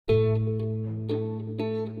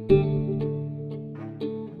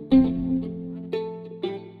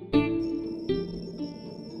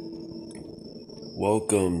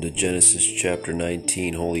Welcome to Genesis chapter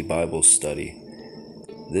 19 Holy Bible Study.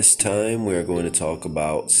 This time we are going to talk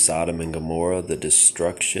about Sodom and Gomorrah, the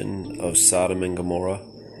destruction of Sodom and Gomorrah.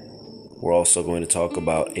 We're also going to talk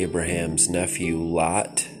about Abraham's nephew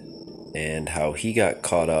Lot and how he got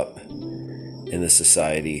caught up in the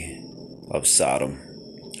society of Sodom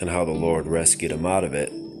and how the Lord rescued him out of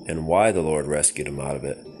it and why the Lord rescued him out of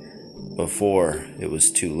it before it was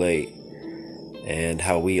too late. And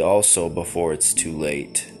how we also, before it's too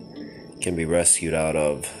late, can be rescued out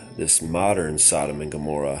of this modern Sodom and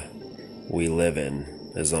Gomorrah we live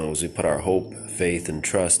in, as long as we put our hope, faith, and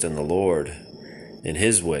trust in the Lord, in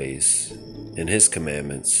His ways, in His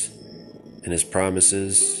commandments, in His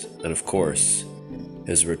promises, and of course,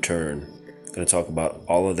 His return. I'm going to talk about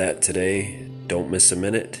all of that today. Don't miss a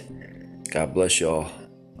minute. God bless y'all.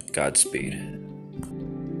 Godspeed.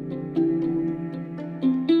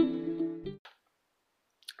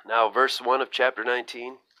 Now, verse 1 of chapter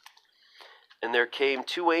 19. And there came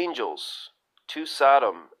two angels to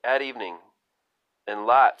Sodom at evening, and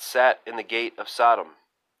Lot sat in the gate of Sodom.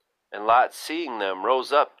 And Lot, seeing them,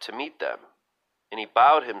 rose up to meet them, and he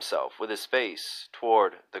bowed himself with his face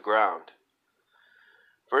toward the ground.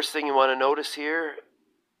 First thing you want to notice here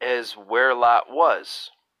is where Lot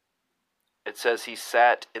was. It says he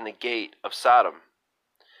sat in the gate of Sodom.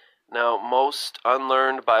 Now, most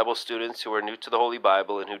unlearned Bible students who are new to the Holy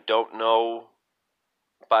Bible and who don't know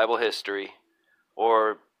Bible history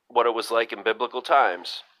or what it was like in biblical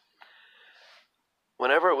times,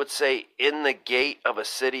 whenever it would say in the gate of a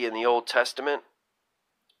city in the Old Testament,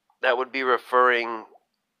 that would be referring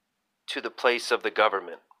to the place of the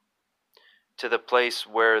government, to the place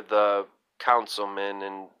where the councilmen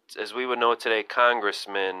and, as we would know today,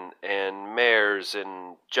 congressmen and mayors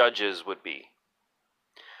and judges would be.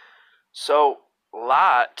 So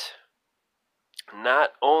Lot not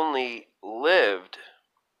only lived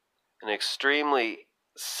in an extremely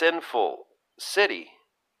sinful city,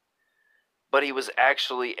 but he was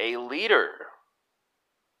actually a leader,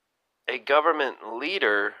 a government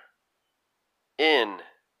leader in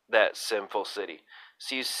that sinful city.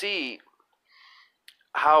 So you see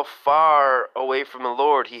how far away from the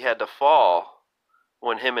Lord he had to fall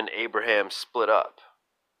when him and Abraham split up.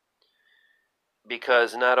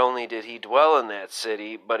 Because not only did he dwell in that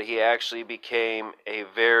city, but he actually became a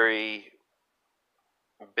very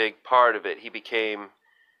big part of it. He became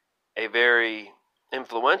a very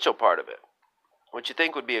influential part of it, which you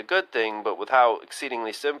think would be a good thing, but with how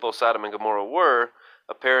exceedingly sinful Sodom and Gomorrah were,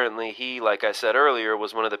 apparently he, like I said earlier,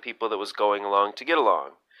 was one of the people that was going along to get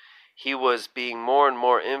along. He was being more and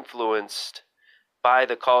more influenced by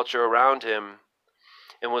the culture around him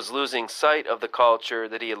and was losing sight of the culture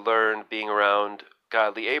that he had learned being around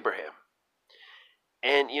godly Abraham.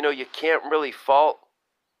 And, you can't really fault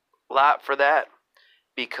Lot for that,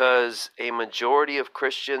 because a majority of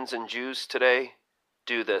Christians and Jews today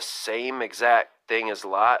do the same exact thing as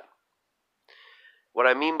Lot. What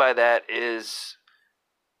I mean by that is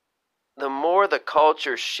the more the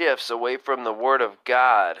culture shifts away from the Word of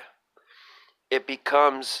God, it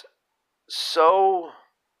becomes so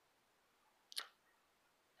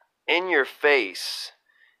in your face,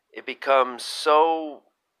 it becomes so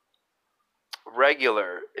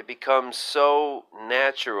regular, it becomes so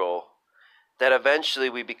natural that eventually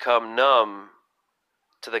we become numb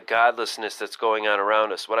to the godlessness that's going on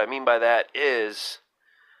around us. What I mean by that is,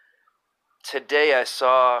 today I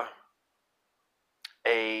saw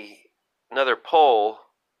another poll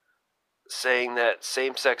saying that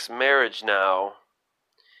same-sex marriage now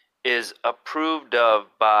is approved of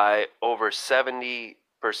by over 70%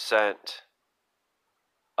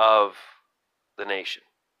 of the nation.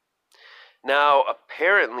 Now,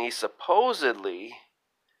 apparently, supposedly,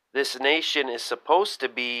 this nation is supposed to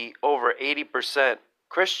be over 80%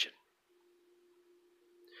 Christian.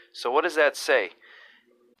 So what does that say?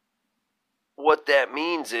 What that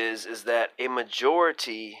means is that a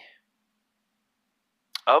majority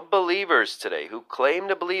of believers today who claim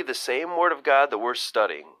to believe the same Word of God that we're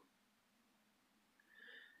studying,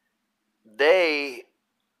 they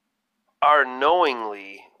are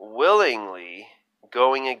knowingly, willingly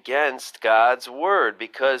going against God's Word,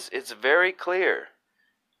 because it's very clear,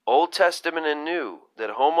 Old Testament and New,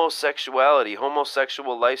 that homosexuality,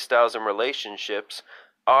 homosexual lifestyles and relationships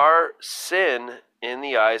are sin in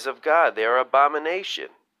the eyes of God. They are abomination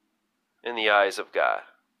in the eyes of God.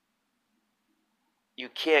 You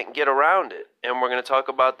can't get around it, and we're going to talk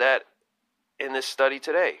about that in this study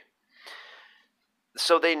today.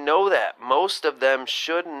 So they know that. Most of them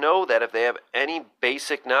should know that if they have any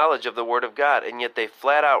basic knowledge of the Word of God, and yet they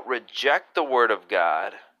flat out reject the Word of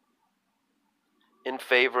God in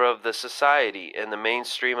favor of the society and the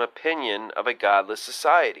mainstream opinion of a godless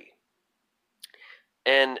society.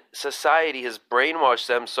 And society has brainwashed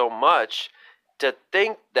them so much to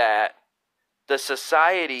think that the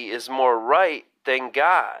society is more right than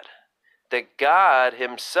God. That God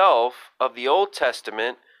himself of the Old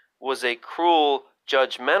Testament was a cruel,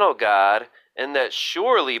 judgmental God, and that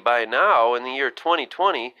surely by now, in the year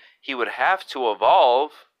 2020, he would have to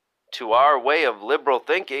evolve to our way of liberal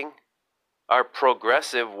thinking, our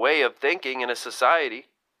progressive way of thinking in a society.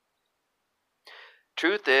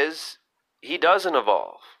 Truth is, he doesn't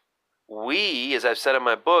evolve. We, as I've said in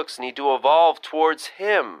my books, need to evolve towards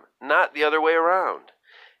him, not the other way around.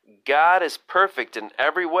 God is perfect in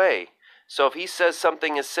every way. So if he says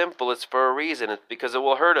something is sinful, it's for a reason. It's because it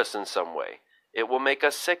will hurt us in some way. It will make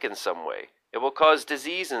us sick in some way. It will cause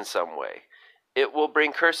disease in some way. It will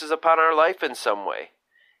bring curses upon our life in some way.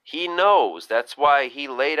 He knows. That's why he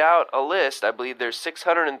laid out a list. I believe there's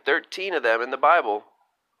 613 of them in the Bible.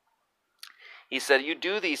 He said, you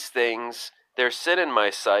do these things, they're sin in my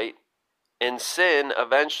sight, and sin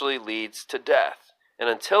eventually leads to death. And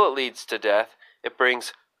until it leads to death, it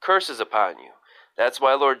brings curses upon you. That's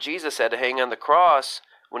why Lord Jesus had to hang on the cross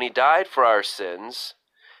when he died for our sins,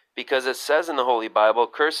 because it says in the Holy Bible,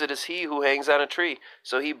 cursed is he who hangs on a tree.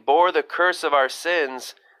 So he bore the curse of our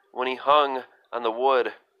sins when he hung on the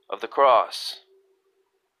wood of the cross.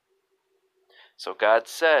 So God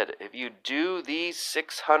said, if you do these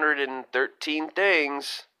 613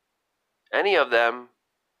 things, any of them,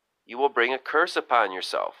 you will bring a curse upon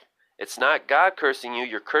yourself. It's not God cursing you,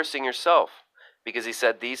 you're cursing yourself, because he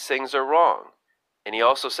said these things are wrong. And he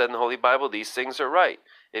also said in the Holy Bible, these things are right.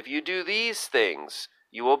 If you do these things,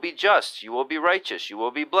 you will be just, you will be righteous, you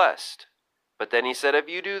will be blessed. But then he said, if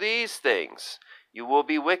you do these things, you will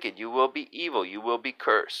be wicked, you will be evil, you will be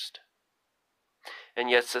cursed. And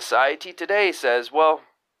yet society today says, well,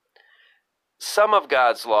 some of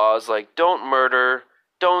God's laws, like don't murder,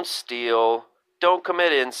 don't steal, don't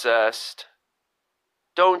commit incest,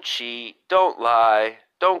 don't cheat, don't lie,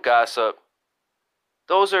 don't gossip.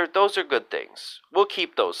 Those are good things. We'll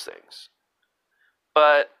keep those things.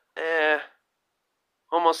 But,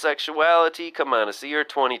 homosexuality, come on, it's the year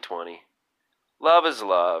 2020. Love is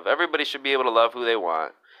love. Everybody should be able to love who they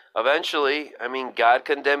want. Eventually, God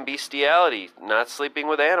condemned bestiality, not sleeping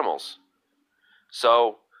with animals.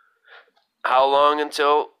 So, how long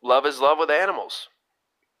until love is love with animals?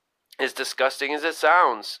 As disgusting as it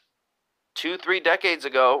sounds, 2-3 decades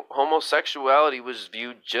ago, homosexuality was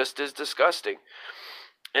viewed just as disgusting.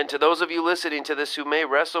 And to those of you listening to this who may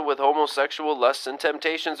wrestle with homosexual lusts and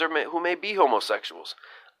temptations, or who may be homosexuals,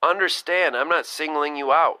 understand, I'm not singling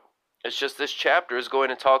you out. It's just this chapter is going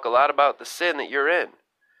to talk a lot about the sin that you're in.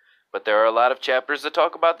 But there are a lot of chapters that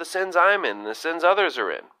talk about the sins I'm in, and the sins others are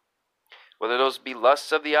in. Whether those be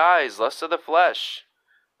lusts of the eyes, lusts of the flesh,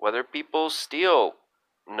 whether people steal,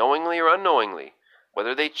 knowingly or unknowingly,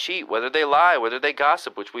 whether they cheat, whether they lie, whether they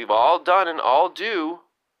gossip, which we've all done and all do,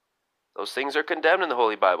 those things are condemned in the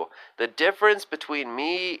Holy Bible. The difference between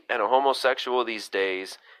me and a homosexual these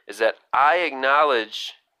days is that I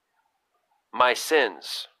acknowledge my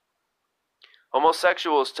sins.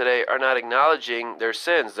 Homosexuals today are not acknowledging their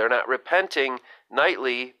sins. They're not repenting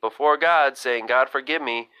nightly before God, saying, God, forgive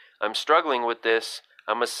me. I'm struggling with this.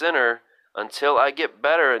 I'm a sinner. Until I get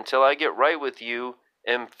better, until I get right with you,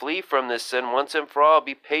 and flee from this sin once and for all.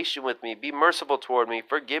 Be patient with me. Be merciful toward me.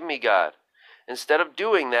 Forgive me, God. Instead of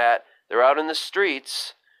doing that, they're out in the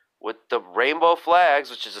streets with the rainbow flags,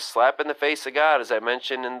 which is a slap in the face of God, as I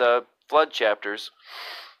mentioned in the flood chapters.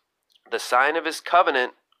 The sign of his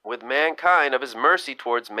covenant with mankind, of his mercy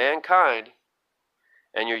towards mankind,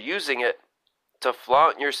 and you're using it to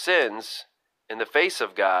flaunt your sins in the face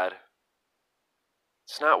of God.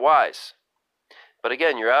 It's not wise. But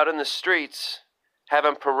again, you're out in the streets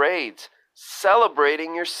having parades,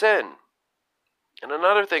 celebrating your sin. And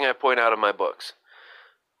another thing I point out in my books,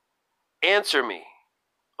 answer me,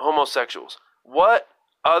 homosexuals, what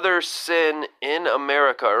other sin in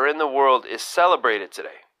America or in the world is celebrated today?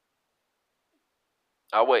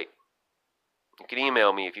 I'll wait. You can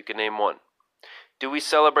email me if you can name one. Do we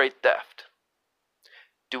celebrate theft?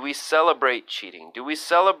 Do we celebrate cheating? Do we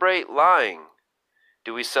celebrate lying?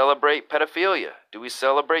 Do we celebrate pedophilia? Do we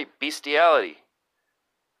celebrate bestiality?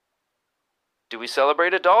 Do we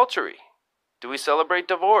celebrate adultery? Do we celebrate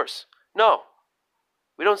divorce? No.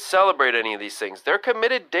 We don't celebrate any of these things. They're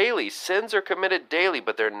committed daily. Sins are committed daily,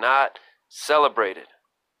 but they're not celebrated.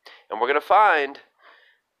 And we're going to find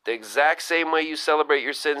the exact same way you celebrate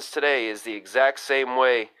your sins today is the exact same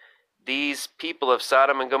way these people of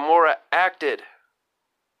Sodom and Gomorrah acted.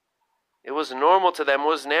 It was normal to them, it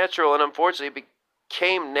was natural, and unfortunately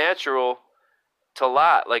came natural to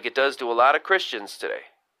Lot, like it does to a lot of Christians today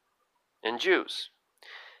and Jews.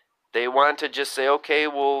 They want to just say, okay,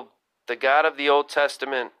 well, the God of the Old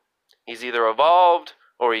Testament, he's either evolved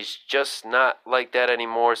or he's just not like that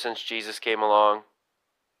anymore since Jesus came along.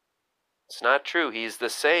 It's not true. He's the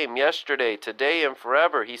same yesterday, today, and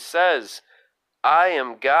forever. He says, I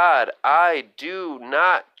am God. I do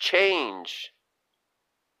not change.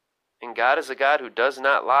 And God is a God who does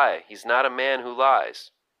not lie. He's not a man who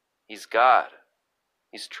lies. He's God.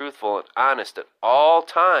 He's truthful and honest at all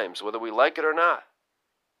times, whether we like it or not.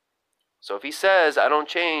 So if he says, I don't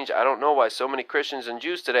change, I don't know why so many Christians and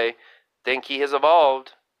Jews today think he has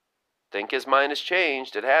evolved, think his mind has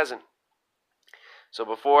changed. It hasn't. So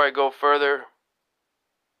before I go further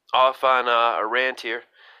off on a rant here,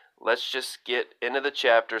 let's just get into the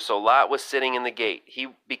chapter. So Lot was sitting in the gate. He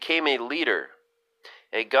became a leader,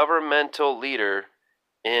 a governmental leader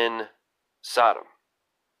in Sodom.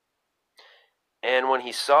 And when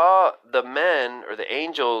he saw the men or the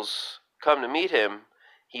angels come to meet him,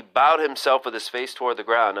 he bowed himself with his face toward the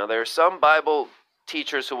ground. Now there are some Bible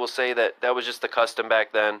teachers who will say that that was just the custom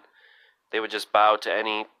back then. They would just bow to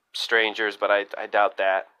any strangers, but I doubt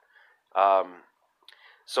that.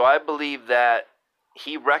 So I believe that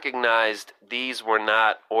he recognized these were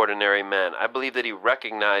not ordinary men. I believe that he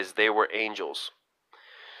recognized they were angels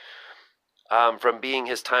from being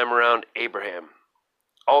his time around Abraham.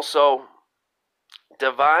 Also,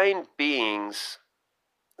 divine beings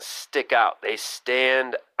stick out. They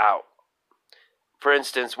stand out. For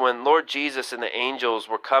instance, when Lord Jesus and the angels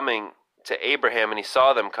were coming to Abraham and he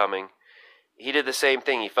saw them coming, he did the same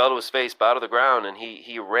thing. He fell to his face, bowed to the ground, and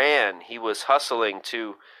he ran. He was hustling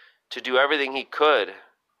to do everything he could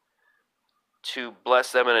to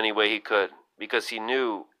bless them in any way he could, because he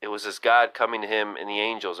knew it was his God coming to him and the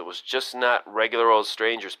angels. It was just not regular old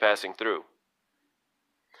strangers passing through.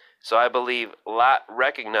 So I believe Lot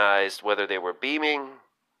recognized whether they were beaming,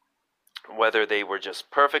 whether they were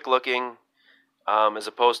just perfect looking, as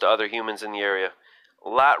opposed to other humans in the area.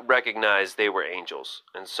 Lot recognized they were angels.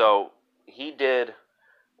 And so he did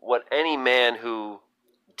what any man who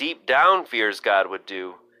deep down fears God would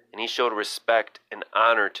do, and he showed respect and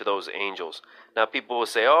honor to those angels. Now people will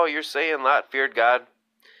say, oh, you're saying Lot feared God.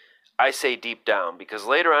 I say deep down, because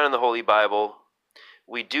later on in the Holy Bible,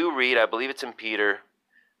 we do read, I believe it's in Peter,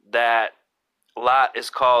 that Lot is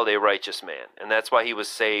called a righteous man, and that's why he was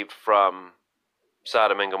saved from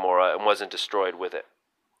Sodom and Gomorrah and wasn't destroyed with it.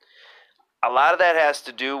 A lot of that has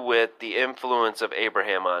to do with the influence of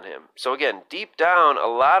Abraham on him. So again, deep down, a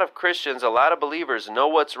lot of Christians, a lot of believers know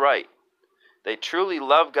what's right. They truly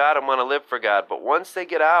love God and want to live for God, but once they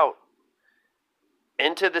get out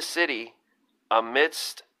into the city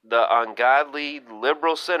amidst the ungodly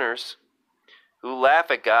liberal sinners who laugh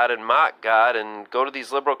at God and mock God and go to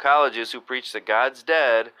these liberal colleges who preach that God's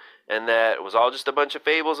dead and that it was all just a bunch of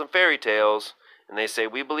fables and fairy tales, and they say,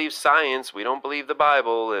 we believe science, we don't believe the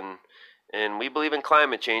Bible, and we believe in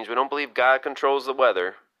climate change, we don't believe God controls the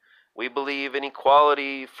weather, we believe in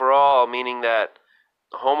equality for all, meaning that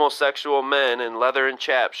homosexual men in leather and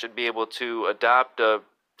chaps should be able to adopt a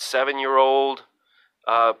 7-year-old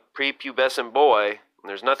prepubescent boy, and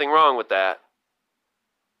there's nothing wrong with that.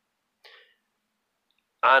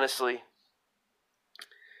 Honestly,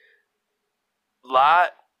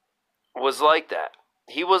 Lot was like that.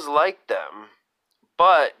 He was like them,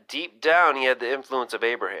 but deep down he had the influence of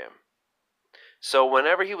Abraham. So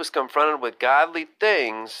whenever he was confronted with godly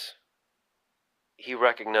things, he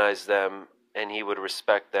recognized them and he would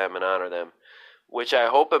respect them and honor them, which I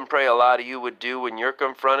hope and pray a lot of you would do when you're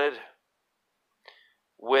confronted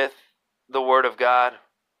with the Word of God,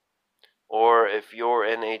 or if you're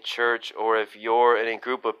in a church, or if you're in a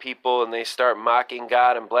group of people and they start mocking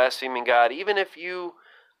God and blaspheming God, even if you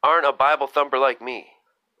aren't a Bible thumper like me,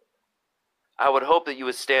 I would hope that you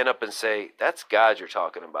would stand up and say, that's God you're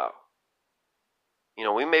talking about. You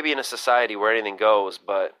know, we may be in a society where anything goes,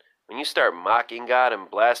 but when you start mocking God and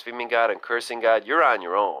blaspheming God and cursing God, you're on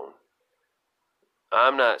your own.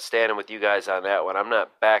 I'm not standing with you guys on that one. I'm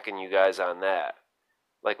not backing you guys on that.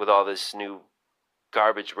 Like with all this new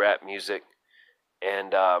garbage rap music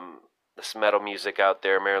and this metal music out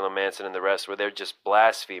there, Marilyn Manson and the rest, where they're just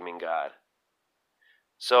blaspheming God.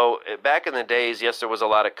 So back in the days, yes, there was a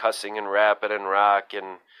lot of cussing and rapping and rock,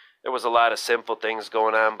 and there was a lot of sinful things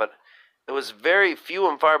going on, but it was very few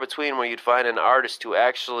and far between where you'd find an artist who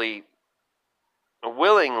actually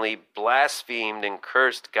willingly blasphemed and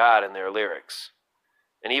cursed God in their lyrics,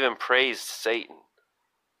 and even praised Satan,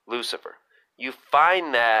 Lucifer. You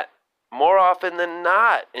find that more often than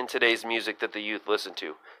not in today's music that the youth listen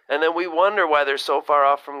to. And then we wonder why they're so far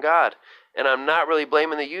off from God. And I'm not really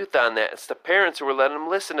blaming the youth on that. It's the parents who were letting them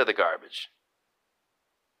listen to the garbage.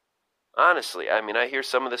 Honestly, I mean, I hear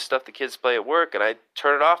some of the stuff the kids play at work, and I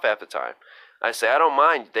turn it off half the time. I say, I don't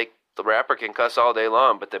mind. The rapper can cuss all day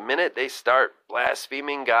long, but the minute they start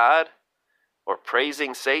blaspheming God or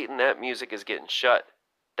praising Satan, that music is getting shut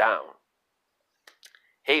down.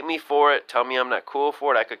 Hate me for it. Tell me I'm not cool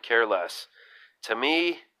for it. I could care less. To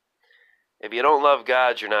me, if you don't love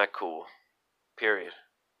God, you're not cool. Period.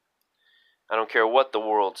 I don't care what the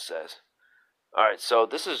world says. Alright, so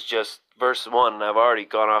this is just verse 1, and I've already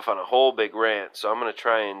gone off on a whole big rant, so I'm going to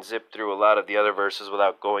try and zip through a lot of the other verses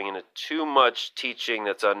without going into too much teaching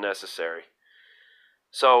that's unnecessary.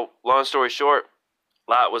 So, long story short,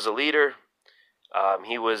 Lot was a leader.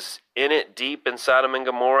 He was in it deep in Sodom and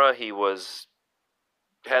Gomorrah. He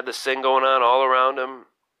had the sin going on all around him,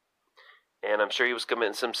 and I'm sure he was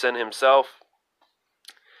committing some sin himself.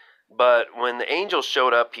 But when the angels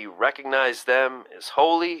showed up, he recognized them as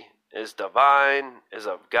holy, is divine, is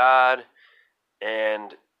of God,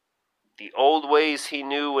 and the old ways he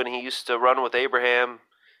knew when he used to run with Abraham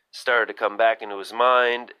started to come back into his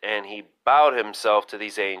mind, and he bowed himself to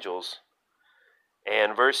these angels.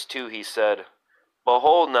 And verse 2, he said,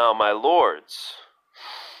 Behold now, my lords,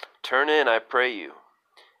 turn in, I pray you,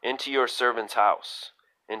 into your servant's house,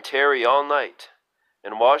 and tarry all night,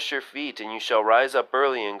 and wash your feet, and you shall rise up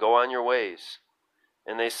early and go on your ways.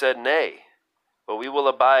 And they said, Nay, but we will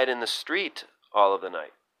abide in the street all of the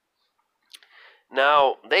night.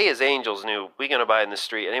 Now, they as angels knew, we can abide in the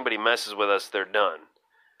street. Anybody messes with us, they're done.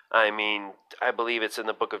 I mean, I believe it's in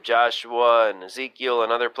the book of Joshua and Ezekiel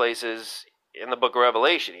and other places, in the book of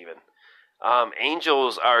Revelation even.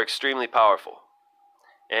 Angels are extremely powerful.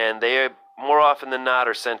 And they, more often than not,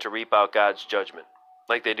 are sent to reap out God's judgment,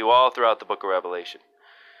 like they do all throughout the book of Revelation.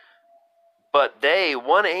 But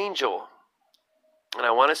one angel, and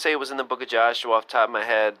I want to say it was in the book of Joshua off the top of my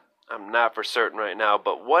head, I'm not for certain right now,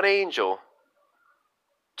 but one angel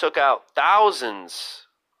took out thousands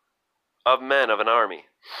of men of an army.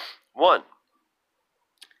 One.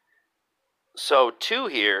 So two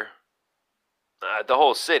here, the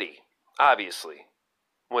whole city, obviously,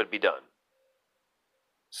 would be done.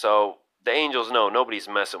 So the angels know nobody's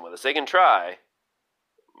messing with us. They can try,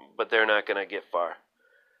 but they're not going to get far.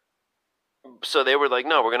 So they were like,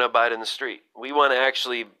 no, we're going to abide in the street. We want to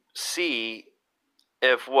actually see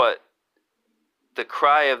if what the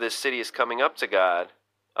cry of this city is coming up to God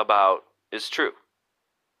about is true.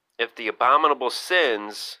 If the abominable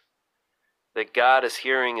sins that God is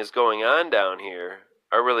hearing is going on down here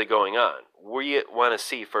are really going on. We want to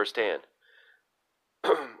see firsthand.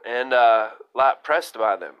 And Lot pressed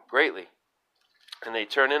upon them greatly. And they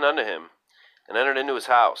turned in unto him, and entered into his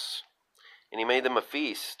house. And he made them a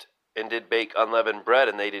feast, and did bake unleavened bread,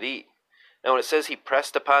 and they did eat. Now when it says he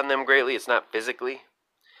pressed upon them greatly, it's not physically.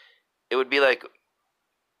 It would be like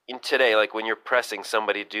in today, like when you're pressing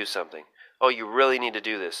somebody to do something. Oh, you really need to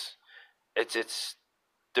do this.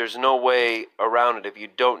 There's no way around it. If you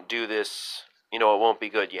don't do this, it won't be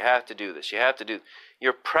good. You have to do this.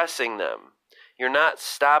 You're pressing them. You're not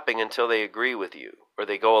stopping until they agree with you or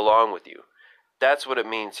they go along with you. That's what it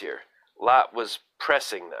means here. Lot was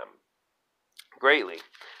pressing them greatly.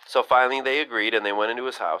 So finally they agreed, and they went into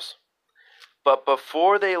his house. But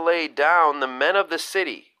before they lay down, the men of the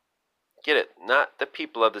city, get it, not the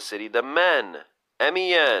people of the city, the men,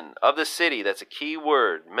 M-E-N, of the city, that's a key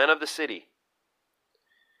word, men of the city,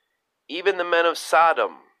 even the men of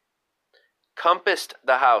Sodom, compassed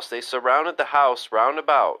the house. They surrounded the house round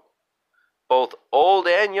about, both old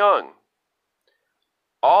and young,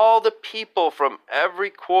 all the people from every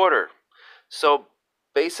quarter. So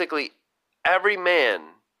basically every man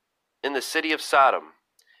in the city of Sodom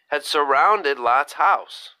had surrounded Lot's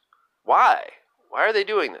house. Why? Why are they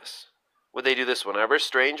doing this? Would they do this whenever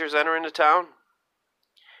strangers enter into town?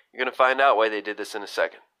 You're going to find out why they did this in a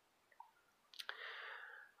second.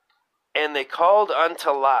 And they called unto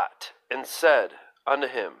Lot, and said unto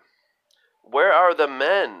him, Where are the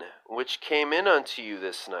men which came in unto you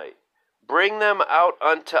this night? Bring them out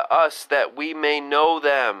unto us, that we may know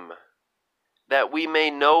them. That we may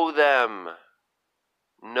know them.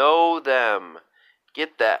 Know them.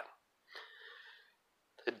 Get that.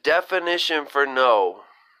 The definition for know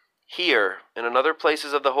here and in other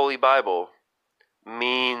places of the Holy Bible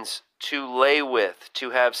means to lay with,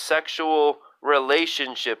 to have sexual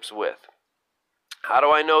relationships with. How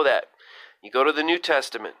do I know that? You go to the New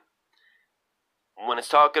Testament. When it's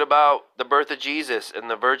talking about the birth of Jesus and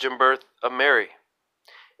the virgin birth of Mary,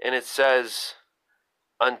 and it says,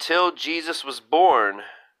 until Jesus was born,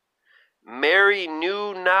 Mary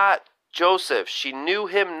knew not Joseph. She knew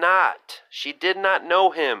him not. She did not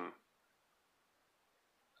know him.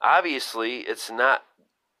 Obviously, it's not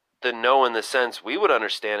the no in the sense we would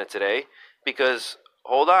understand it today, because,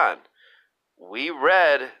 hold on, we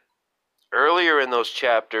read earlier in those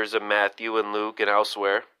chapters of Matthew and Luke and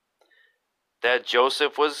elsewhere that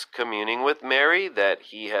Joseph was communing with Mary, that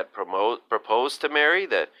he had proposed to Mary,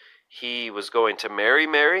 that he was going to marry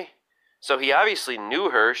Mary. So he obviously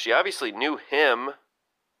knew her. She obviously knew him.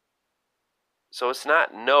 So it's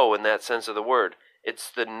not no in that sense of the word.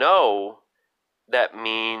 It's the no that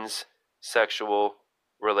means sexual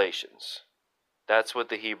relations. That's what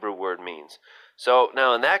the Hebrew word means. So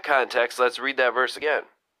now in that context, let's read that verse again.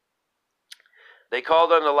 They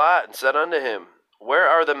called unto Lot and said unto him, Where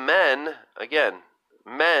are the men? Again,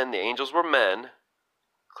 men, the angels were men,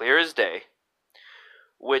 clear as day,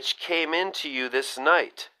 which came into you this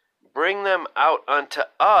night. Bring them out unto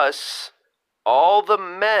us, all the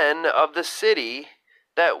men of the city,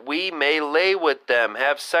 that we may lay with them,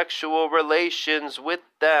 have sexual relations with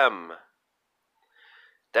them.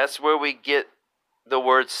 That's where we get the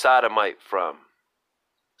word sodomite from.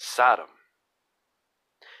 Sodom.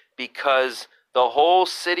 Because the whole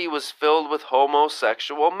city was filled with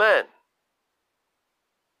homosexual men.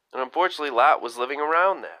 And unfortunately, Lot was living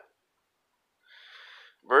around that.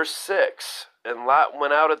 Verse 6, And Lot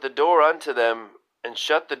went out at the door unto them, and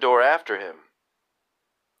shut the door after him.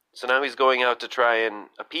 So now he's going out to try and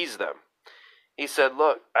appease them. He said,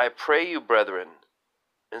 Look, I pray you, brethren.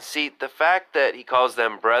 And see, the fact that he calls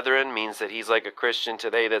them brethren means that he's like a Christian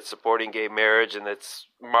today that's supporting gay marriage and that's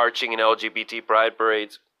marching in LGBT pride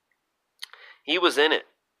parades. He was in it.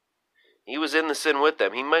 He was in the sin with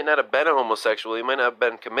them. He might not have been a homosexual. He might not have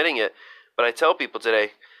been committing it. But I tell people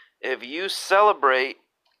today, if you celebrate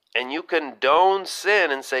and you condone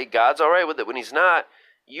sin and say God's all right with it when he's not,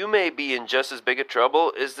 you may be in just as big a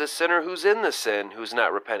trouble as the sinner who's in the sin who's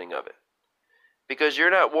not repenting of it. Because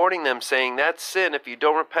you're not warning them saying that sin, if you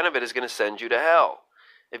don't repent of it, is going to send you to hell.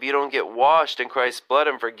 If you don't get washed in Christ's blood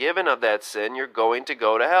and forgiven of that sin, you're going to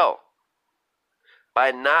go to hell.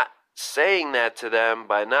 By not saying that to them,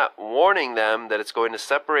 by not warning them that it's going to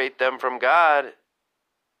separate them from God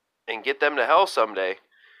and get them to hell someday,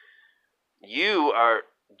 you are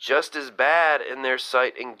just as bad in their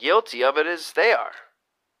sight and guilty of it as they are.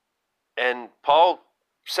 And Paul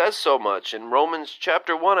says so much in Romans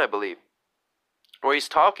chapter 1, I believe, where he's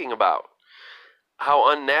talking about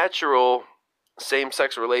how unnatural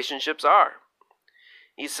same-sex relationships are.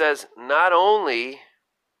 He says, not only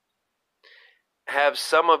have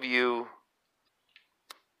some of you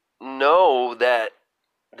know that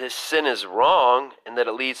this sin is wrong and that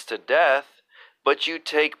it leads to death, but you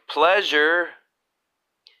take pleasure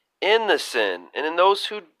in the sin and in those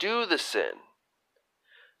who do the sin.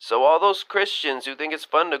 So all those Christians who think it's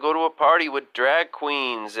fun to go to a party with drag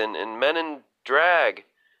queens and men in drag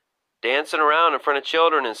dancing around in front of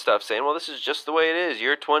children and stuff, saying, well, this is just the way it is.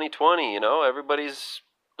 Year 2020, everybody's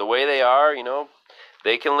the way they are,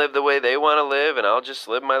 They can live the way they want to live, and I'll just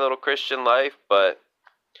live my little Christian life, but,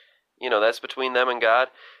 that's between them and God.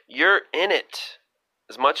 You're in it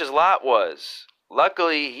as much as Lot was.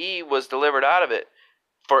 Luckily, he was delivered out of it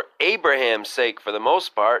for Abraham's sake for the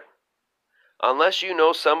most part. Unless you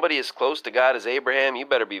know somebody as close to God as Abraham, you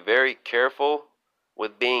better be very careful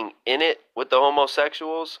with being in it with the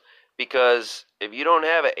homosexuals, because if you don't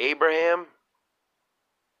have an Abraham,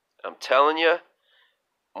 I'm telling you,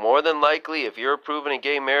 more than likely, if you're approving a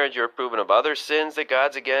gay marriage, you're approving of other sins that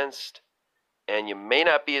God's against, and you may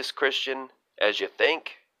not be as Christian as you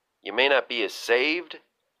think. You may not be as saved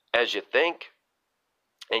as you think,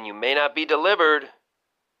 and you may not be delivered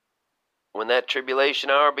when that tribulation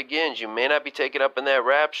hour begins. You may not be taken up in that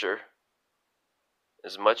rapture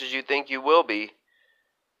as much as you think you will be.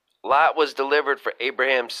 Lot was delivered for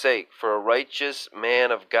Abraham's sake, for a righteous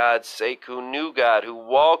man of God's sake who knew God, who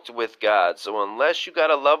walked with God. So unless you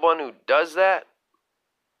got a loved one who does that,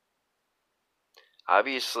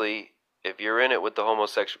 obviously, if you're in it with the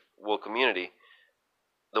homosexual community,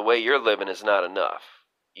 the way you're living is not enough.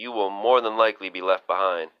 You will more than likely be left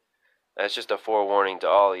behind. That's just a forewarning to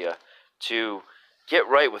all of you to get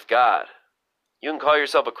right with God. You can call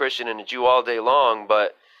yourself a Christian and a Jew all day long,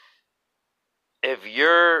 but if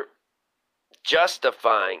you're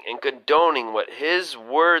justifying and condoning what his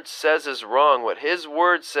word says is wrong, what his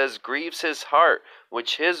word says grieves his heart,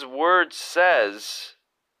 which his word says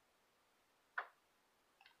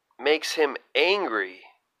makes him angry,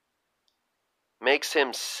 makes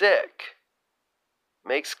him sick,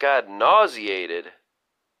 makes God nauseated,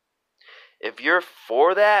 if you're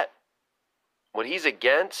for that, what he's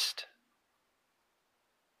against,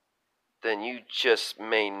 then you just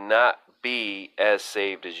may not be as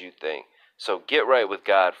saved as you think. So get right with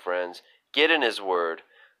God, friends. Get in his word.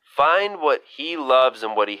 Find what he loves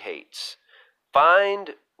and what he hates.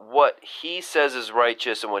 Find what he says is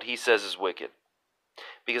righteous and what he says is wicked.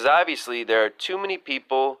 Because obviously there are too many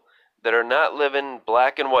people that are not living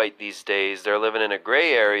black and white these days. They're living in a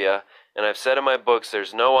gray area, and I've said in my books,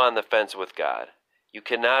 there's no on the fence with God. You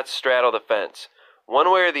cannot straddle the fence.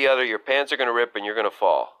 One way or the other, your pants are going to rip and you're going to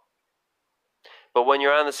fall. But when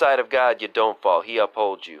you're on the side of God, you don't fall. He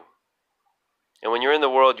upholds you. And when you're in the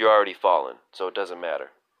world, you're already fallen, so it doesn't matter.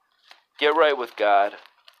 Get right with God.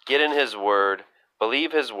 Get in his word.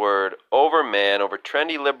 Believe his word over man, over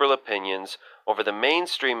trendy liberal opinions, over the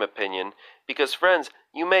mainstream opinion. Because, friends,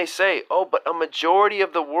 you may say, oh, but a majority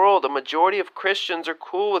of the world, a majority of Christians are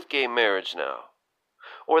cool with gay marriage now.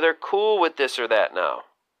 Or they're cool with this or that now.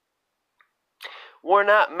 We're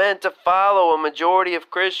not meant to follow a majority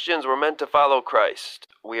of Christians. We're meant to follow Christ.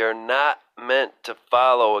 We are not meant to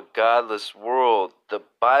follow a godless world. The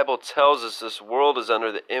Bible tells us this world is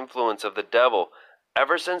under the influence of the devil.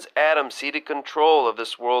 Ever since Adam ceded control of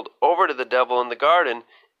this world over to the devil in the garden,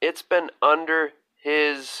 it's been under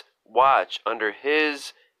his watch, under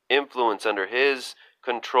his influence, under his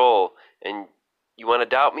control. And you want to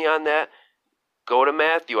doubt me on that? Go to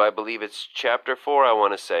Matthew. I believe it's chapter 4, I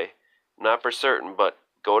want to say. Not for certain, but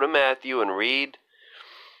go to Matthew and read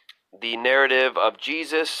the narrative of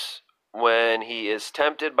Jesus when he is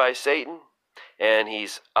tempted by Satan and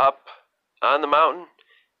he's up on the mountain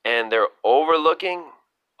and they're overlooking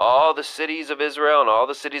all the cities of Israel and all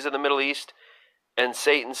the cities of the Middle East. And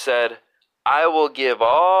Satan said, I will give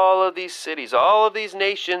all of these cities, all of these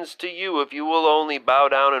nations to you if you will only bow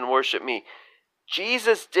down and worship me.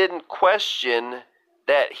 Jesus didn't question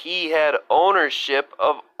that he had ownership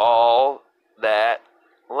of all that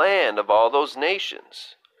land, of all those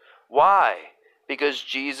nations. Why? Because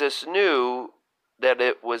Jesus knew that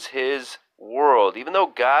it was his world. Even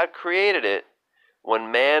though God created it,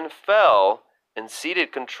 when man fell and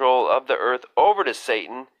ceded control of the earth over to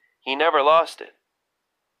Satan, he never lost it.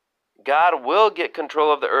 God will get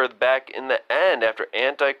control of the earth back in the end after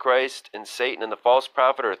Antichrist and Satan and the false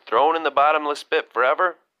prophet are thrown in the bottomless pit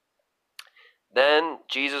forever. Then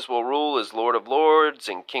Jesus will rule as Lord of Lords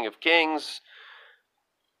and King of Kings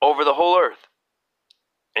over the whole earth.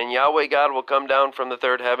 And Yahweh God will come down from the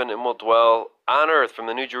third heaven and will dwell on earth from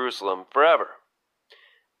the New Jerusalem forever.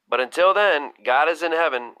 But until then, God is in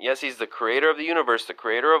heaven. Yes, he's the creator of the universe, the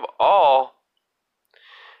creator of all.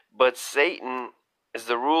 But Satan is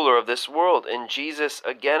the ruler of this world. And Jesus,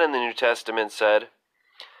 again in the New Testament, said,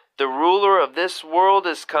 the ruler of this world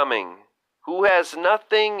is coming, who has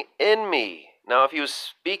nothing in me. Now, if he was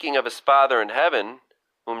speaking of his Father in heaven,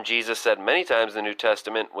 whom Jesus said many times in the New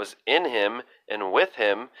Testament was in him and with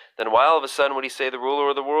him, then why all of a sudden would he say the ruler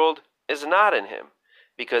of the world is not in him?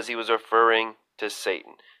 Because he was referring to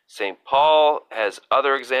Satan. St. Paul has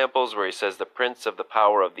other examples where he says the prince of the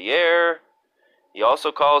power of the air. He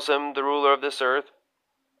also calls him the ruler of this earth.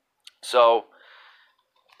 So,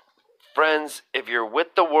 friends, if you're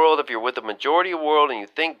with the world, if you're with the majority of the world, and you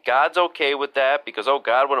think God's okay with that because, oh,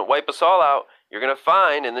 God wouldn't wipe us all out, you're going to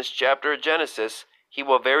find in this chapter of Genesis, he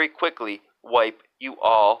will very quickly wipe you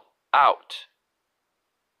all out.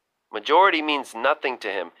 Majority means nothing to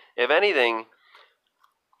him. If anything,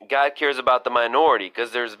 God cares about the minority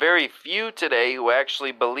because there's very few today who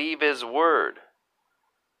actually believe his word.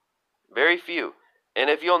 Very few. And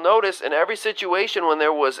if you'll notice, in every situation when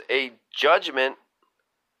there was a judgment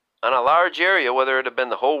on a large area, whether it had been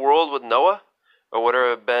the whole world with Noah, or whether it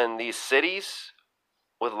had been these cities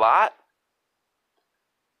with Lot,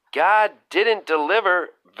 God didn't deliver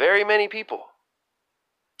very many people.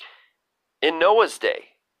 In Noah's day,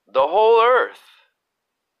 the whole earth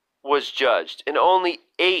was judged, and only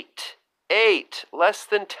eight, less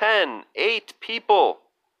than 10, 8 people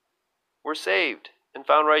were saved and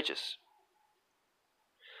found righteous.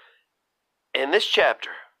 In this chapter,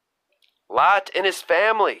 Lot and his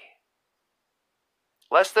family,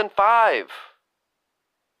 less than 5,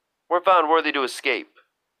 were found worthy to escape.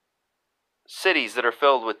 Cities that are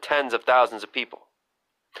filled with tens of thousands of people.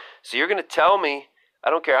 So you're going to tell me, I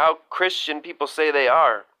don't care how Christian people say they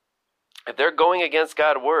are, if they're going against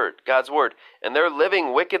God's word, and they're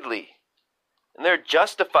living wickedly, and they're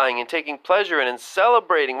justifying and taking pleasure in and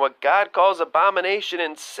celebrating what God calls abomination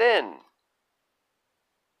and sin,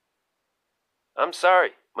 I'm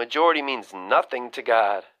sorry, majority means nothing to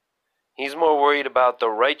God. He's more worried about the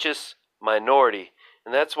righteous minority.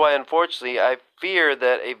 And that's why, unfortunately, I fear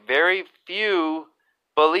that a very few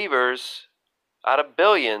believers out of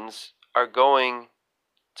billions are going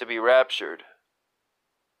to be raptured.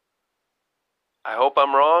 I hope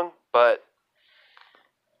I'm wrong, but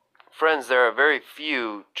friends, there are very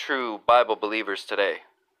few true Bible believers today.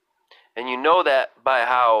 And you know that by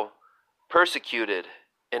how persecuted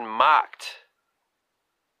and mocked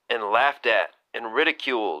and laughed at and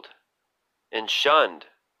ridiculed and shunned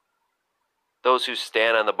those who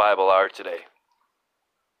stand on the Bible are today.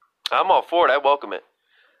 I'm all for it. I welcome it.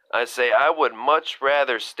 I say I would much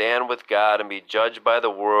rather stand with God and be judged by the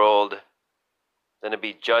world than to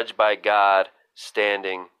be judged by God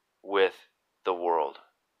standing with the world.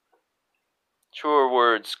 Truer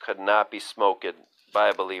words could not be spoken by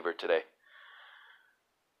a believer today.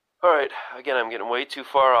 All right, again, I'm getting way too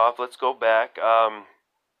far off. Let's go back.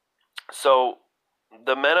 So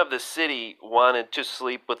the men of the city wanted to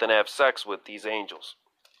sleep with and have sex with these angels.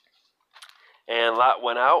 And Lot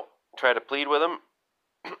went out, tried to plead with them.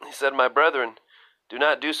 He said, "My brethren, do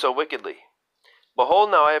not do so wickedly.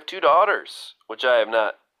 Behold, now I have 2 daughters, which have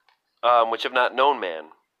not known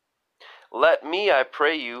man. Let me, I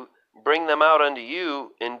pray you, bring them out unto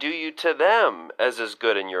you, and do you to them as is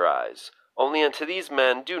good in your eyes. Only unto these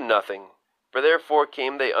men do nothing, for therefore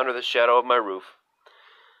came they under the shadow of my roof."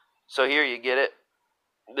 So here you get it.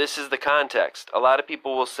 This is the context. A lot of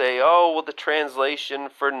people will say, oh, well, the translation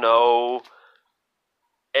for no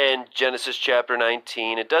in Genesis chapter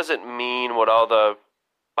 19, it doesn't mean what all the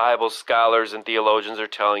Bible scholars and theologians are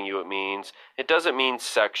telling you it means. It doesn't mean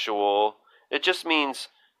sexual. It just means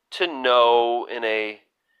to know in a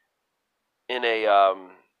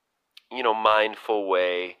mindful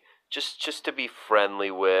way, just to be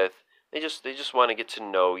friendly with. They just want to get to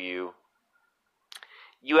know you.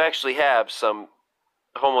 You actually have some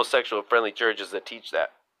homosexual friendly churches that teach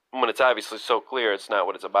that, when it's obviously so clear it's not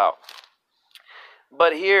what it's about.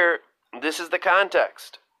 But here, this is the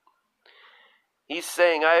context. He's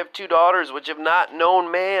saying, I have 2 daughters which have not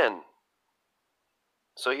known man.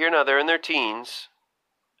 So here now, they're in their teens,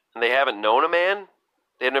 and they haven't known a man.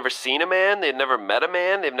 They've never seen a man. They've never met a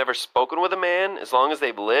man. They've never spoken with a man as long as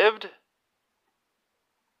they've lived.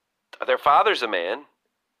 Their father's a man.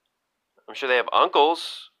 I'm sure they have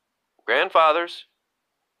uncles, grandfathers,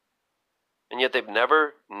 and yet they've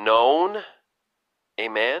never known a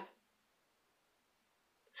man.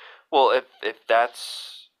 Well, if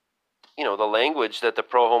that's, the language that the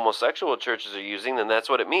pro-homosexual churches are using, then that's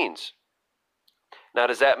what it means. Now,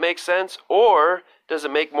 does that make sense? Or does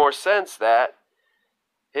it make more sense that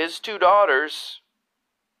his 2 daughters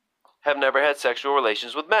have never had sexual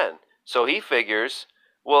relations with men? So he figures,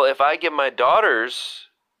 well, if I give my daughters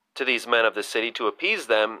to these men of the city to appease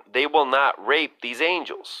them, they will not rape these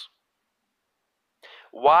angels.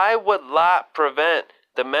 Why would Lot prevent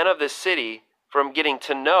the men of the city from getting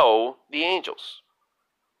to know the angels?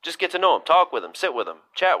 Just get to know them, talk with them, sit with them,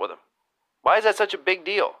 chat with them. Why is that such a big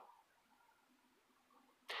deal?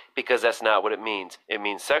 Because that's not what it means. It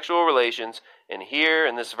means sexual relations, and here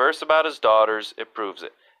in this verse about his daughters, it proves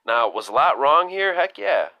it. Now, was Lot wrong here? Heck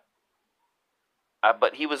yeah.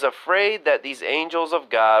 But he was afraid that these angels of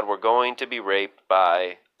God were going to be raped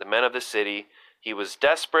by the men of the city. He was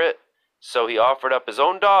desperate, so he offered up his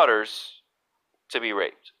own daughters to be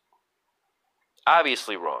raped.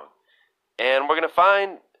 Obviously wrong. And we're going to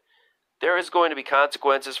find there is going to be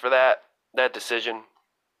consequences for that decision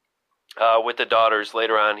with the daughters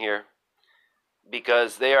later on here,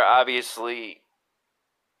 because they are obviously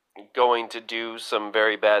going to do some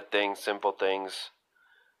very bad things, simple things.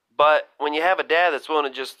 But when you have a dad that's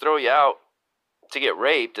willing to just throw you out to get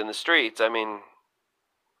raped in the streets, I mean,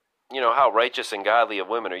 how righteous and godly of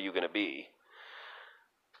women are you going to be?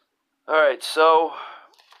 All right, so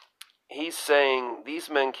he's saying these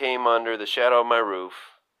men came under the shadow of my roof,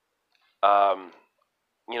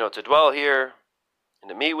 to dwell here and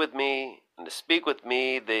to meet with me and to speak with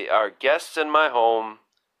me. They are guests in my home.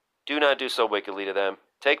 Do not do so wickedly to them.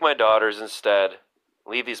 Take my daughters instead.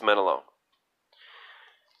 Leave these men alone.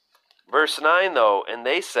 Verse 9, though, and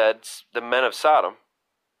they said, the men of Sodom,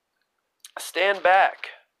 stand back.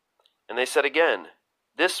 And they said again,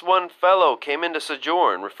 this one fellow came into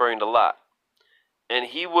sojourn, referring to Lot, and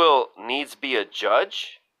he will needs be a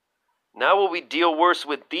judge. Now will we deal worse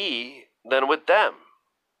with thee than with them.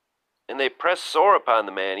 And they pressed sore upon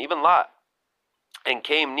the man, even Lot, and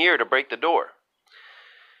came near to break the door.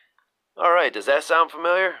 All right, does that sound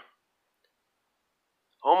familiar?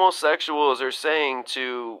 Homosexuals are saying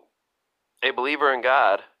to a believer in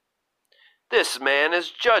God, this man is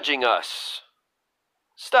judging us.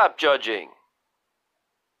 Stop judging.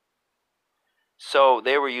 So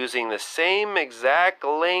they were using the same exact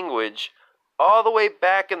language all the way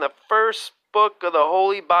back in the first book of the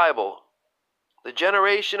Holy Bible, the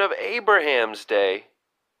generation of Abraham's day.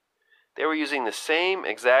 They were using the same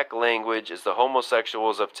exact language as the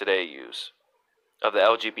homosexuals of today use, of the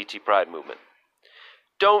LGBT pride movement.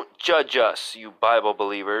 Don't judge us, you Bible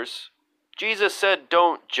believers. Jesus said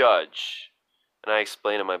don't judge. And I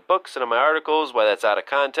explain in my books and in my articles why that's out of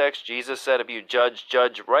context. Jesus said if you judge,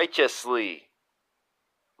 judge righteously,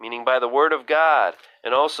 meaning by the word of God.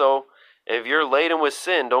 And also, if you're laden with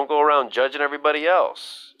sin, don't go around judging everybody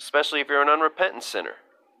else, especially if you're an unrepentant sinner,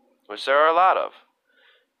 which there are a lot of.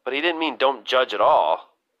 But he didn't mean don't judge at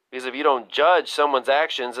all, because if you don't judge someone's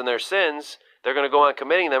actions and their sins, they're going to go on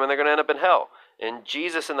committing them and they're going to end up in hell. And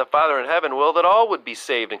Jesus and the Father in heaven will that all would be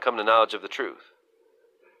saved and come to knowledge of the truth.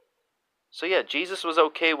 So yeah, Jesus was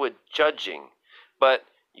okay with judging, but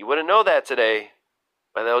you wouldn't know that today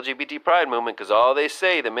by the LGBT pride movement, because all they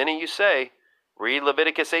say, the minute you say, read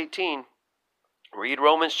Leviticus 18, read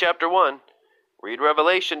Romans chapter 1, read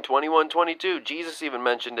Revelation 21:22, Jesus even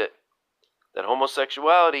mentioned it, that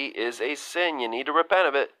homosexuality is a sin. You need to repent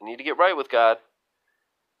of it. You need to get right with God.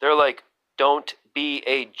 They're like, don't be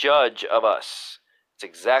a judge of us. It's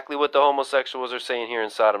exactly what the homosexuals are saying here in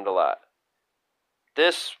Sodom to Lot.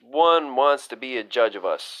 This one wants to be a judge of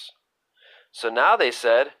us. So now they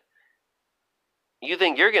said, you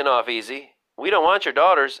think you're getting off easy. We don't want your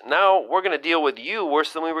daughters. Now we're going to deal with you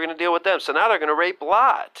worse than we were going to deal with them. So now they're going to rape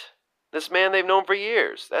Lot, this man they've known for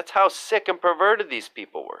years. That's how sick and perverted these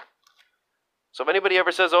people were. So if anybody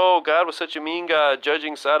ever says, oh, God was such a mean God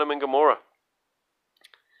judging Sodom and Gomorrah,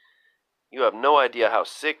 you have no idea how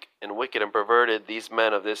sick and wicked and perverted these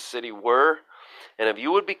men of this city were. And if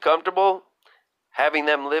you would be comfortable having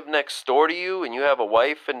them live next door to you, and you have a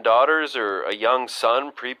wife and daughters or a young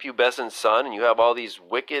son, prepubescent son, and you have all these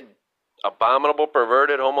wicked, abominable,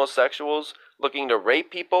 perverted homosexuals looking to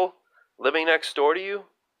rape people living next door to you,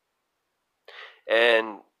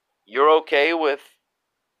 and you're okay with,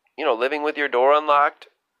 living with your door unlocked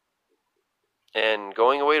and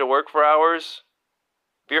going away to work for hours,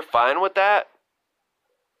 if you're fine with that,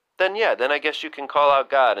 then I guess you can call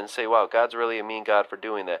out God and say, wow, God's really a mean God for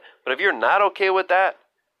doing that. But if you're not okay with that,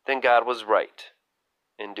 then God was right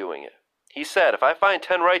in doing it. He said, if I find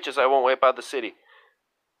 10 righteous, I won't wipe out the city.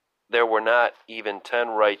 There were not even 10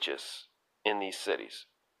 righteous in these cities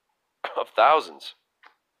of thousands.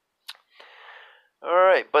 All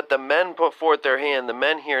right, but the men put forth their hand. The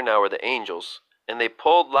men here now are the angels, and they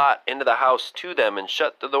pulled Lot into the house to them and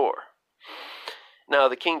shut the door. Now,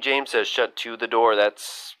 the King James says shut to the door.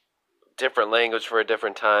 That's different language for a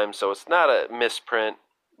different time, so it's not a misprint,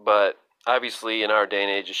 but obviously in our day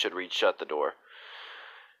and age it should read shut the door.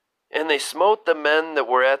 And they smote the men that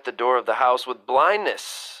were at the door of the house with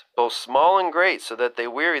blindness, both small and great, so that they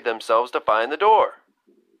wearied themselves to find the door.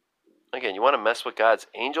 Again, you want to mess with God's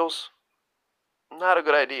angels? Not a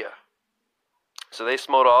good idea. So they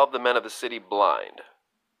smote all of the men of the city blind.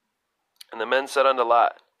 And the men said unto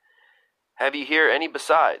Lot, have ye here any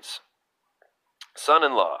besides,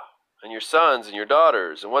 son-in-law, and your sons and your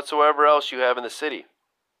daughters, and whatsoever else you have in the city?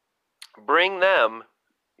 Bring them,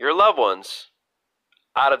 your loved ones,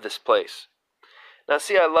 out of this place. Now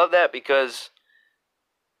see, I love that, because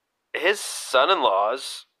his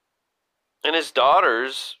son-in-laws and his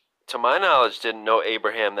daughters, to my knowledge, didn't know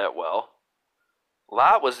Abraham that well.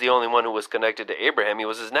 Lot was the only one who was connected to Abraham. He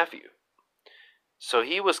was his nephew. So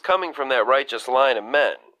he was coming from that righteous line of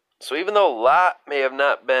men. So even though Lot may have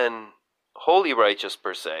not been wholly righteous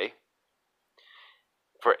per se,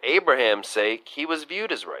 for Abraham's sake, he was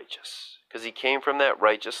viewed as righteous, because he came from that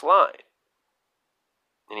righteous line.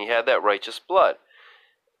 And he had that righteous blood.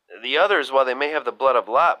 The others, while they may have the blood of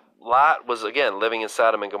Lot, Lot was, again, living in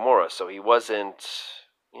Sodom and Gomorrah, so he wasn't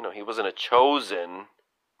a chosen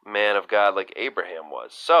man of God like Abraham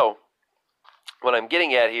was. So, what I'm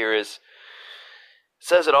getting at here is, it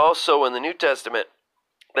says it also in the New Testament,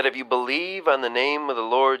 that if you believe on the name of the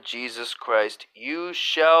Lord Jesus Christ, you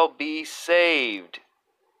shall be saved.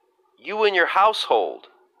 You and your household.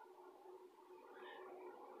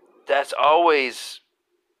 That's always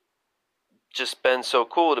just been so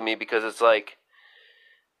cool to me, because it's like,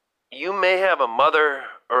 you may have a mother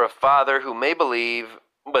or a father who may believe,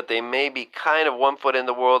 but they may be kind of 1 foot in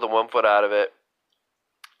the world and 1 foot out of it.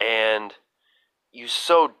 And you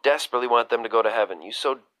so desperately want them to go to heaven. You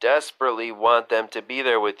so desperately want them to be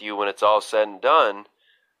there with you when it's all said and done.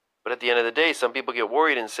 But at the end of the day, some people get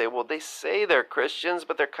worried and say, well, they say they're Christians,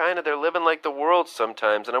 but they're living like the world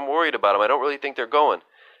sometimes, and I'm worried about them. I don't really think they're going.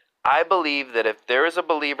 I believe that if there is a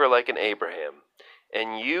believer like an Abraham,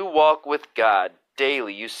 and you walk with God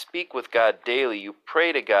daily, you speak with God daily, you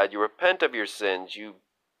pray to God, you repent of your sins, you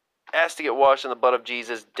ask to get washed in the blood of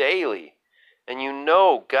Jesus daily, and you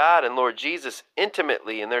know God and Lord Jesus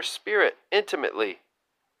intimately, and their spirit intimately,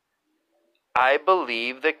 I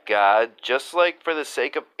believe that God, just like for the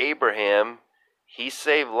sake of Abraham, he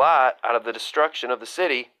saved Lot out of the destruction of the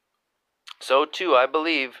city, so too I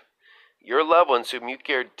believe your loved ones whom you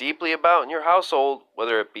care deeply about in your household,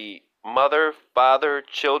 whether it be mother, father,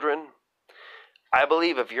 children. I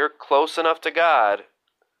believe if you're close enough to God,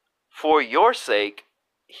 for your sake,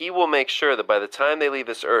 He will make sure that by the time they leave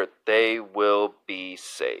this earth, they will be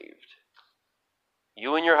saved.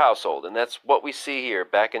 You and your household, and that's what we see here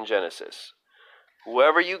back in Genesis.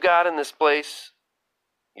 Whoever you got in this place,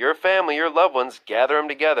 your family, your loved ones, gather them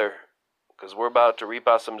together, because we're about to reap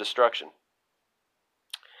out some destruction.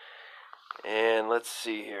 And let's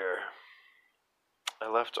see here. I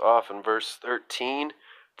left off in verse 13.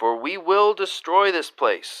 For we will destroy this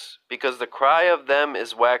place, because the cry of them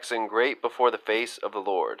is waxing great before the face of the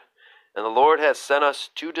Lord. And the Lord hath sent us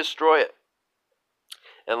to destroy it.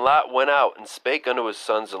 And Lot went out and spake unto his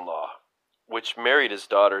sons-in-law, which married his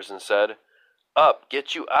daughters, and said, Up,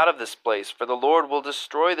 get you out of this place, for the Lord will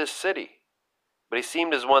destroy this city. But he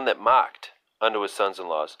seemed as one that mocked unto his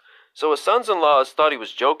sons-in-laws. So his sons-in-laws thought he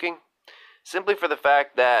was joking, simply for the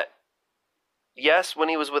fact that, yes, when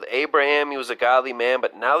he was with Abraham, he was a godly man,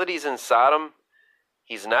 but now that he's in Sodom,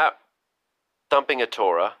 he's not thumping a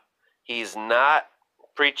Torah. He's not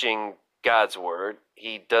preaching God's word.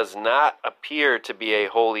 He does not appear to be a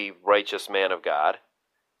holy, righteous man of God.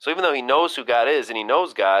 So even though he knows who God is and he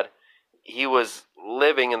knows God, he was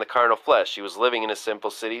living in the carnal flesh. He was living in a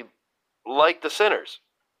sinful city like the sinners.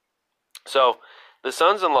 So the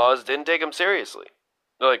sons-in-laws didn't take him seriously.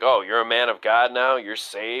 They're like, oh, you're a man of God now? You're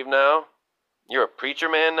saved now? You're a preacher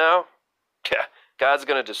man now? Yeah, God's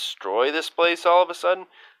going to destroy this place all of a sudden?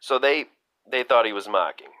 So they thought he was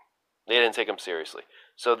mocking. They didn't take him seriously.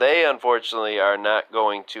 So they, unfortunately, are not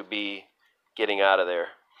going to be getting out of there.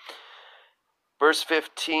 Verse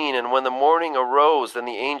 15, And when the morning arose, then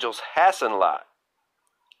the angels hastened Lot,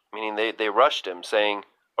 meaning they rushed him, saying,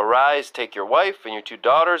 Arise, take your wife and your two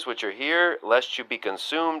daughters which are here, lest you be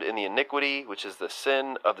consumed in the iniquity which is the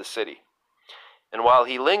sin of the city. And while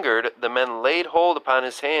he lingered, the men laid hold upon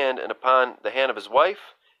his hand, and upon the hand of his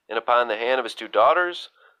wife, and upon the hand of his two daughters,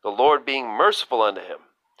 the Lord being merciful unto him.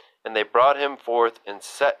 And they brought him forth and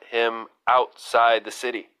set him outside the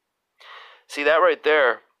city. See that right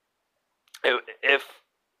there? If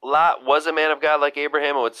Lot was a man of God like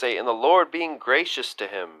Abraham, it would say, and the Lord being gracious to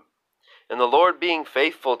him, and the Lord being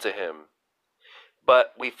faithful to him.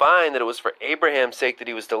 But we find that it was for Abraham's sake that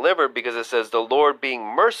he was delivered, because it says, the Lord being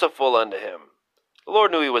merciful unto him. The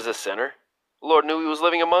Lord knew he was a sinner. The Lord knew he was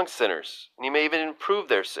living amongst sinners, and he may even improve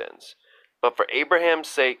their sins. But for Abraham's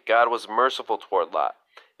sake, God was merciful toward Lot,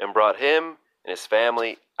 and brought him and his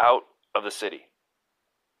family out of the city.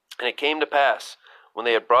 And it came to pass, when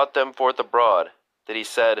they had brought them forth abroad, that he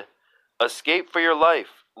said, Escape for your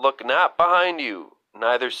life, look not behind you,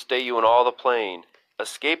 neither stay you in all the plain.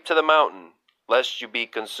 Escape to the mountain, lest you be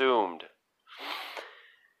consumed.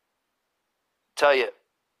 Tell you,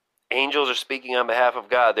 angels are speaking on behalf of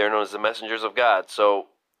God. They're known as the messengers of God. So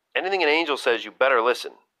anything an angel says, you better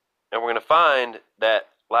listen. And we're going to find that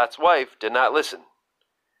Lot's wife did not listen.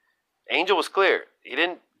 The angel was clear. He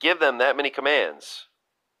didn't give them that many commands.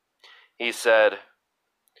 He said,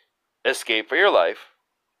 Escape for your life.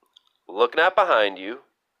 Look not behind you.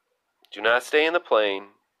 Do not stay in the plain.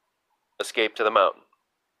 Escape to the mountain.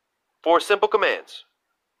 4 simple commands.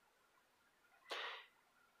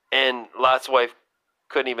 And Lot's wife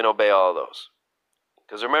couldn't even obey all of those.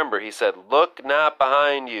 Because remember, he said, Look not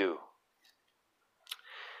behind you.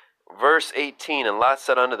 Verse 18, And Lot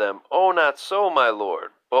said unto them, O not so, my lord.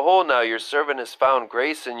 Behold, now your servant has found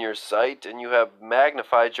grace in your sight, and you have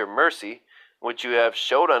magnified your mercy, which you have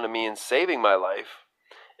showed unto me in saving my life.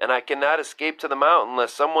 And I cannot escape to the mountain,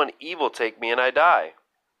 lest someone evil take me, and I die.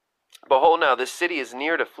 Behold, now this city is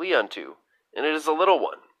near to flee unto, and it is a little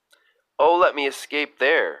one. O let me escape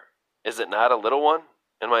there. Is it not a little one?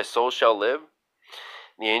 And my soul shall live?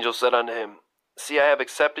 And the angel said unto him, See, I have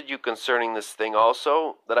accepted you concerning this thing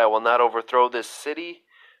also, that I will not overthrow this city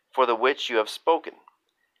for the which you have spoken.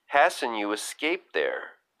 Hasten you, escape there,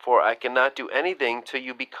 for I cannot do anything till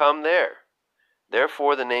you become there.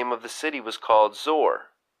 Therefore the name of the city was called Zor.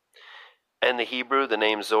 And the Hebrew, the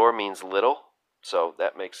name Zor means little, so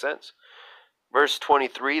that makes sense. Verse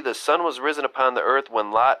 23, The sun was risen upon the earth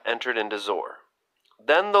when Lot entered into Zor.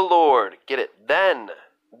 Then the Lord, get it, then.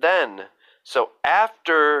 So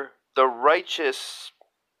after the righteous,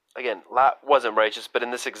 again, Lot wasn't righteous, but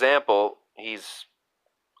in this example, he's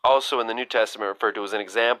also in the New Testament referred to as an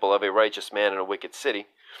example of a righteous man in a wicked city.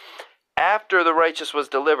 After the righteous was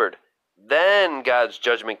delivered, then God's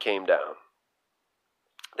judgment came down.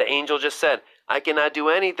 The angel just said, I cannot do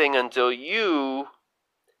anything until you,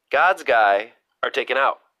 God's guy, are taken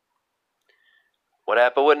out. What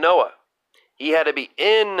happened with Noah? He had to be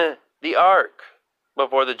in the ark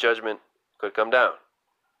before the judgment could come down.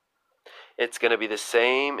 It's going to be the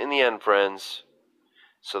same in the end, friends.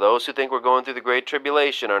 So those who think we're going through the Great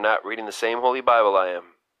Tribulation are not reading the same Holy Bible I am.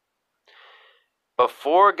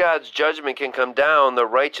 Before God's judgment can come down, the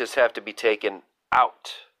righteous have to be taken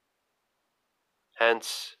out.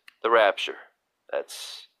 Hence, the rapture.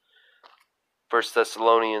 That's 1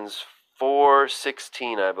 Thessalonians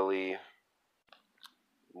 4:16, I believe.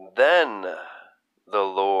 Then the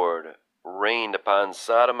Lord rained upon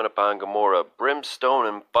Sodom and upon Gomorrah brimstone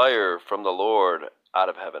and fire from the Lord out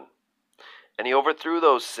of heaven. And he overthrew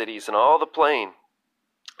those cities and all the plain,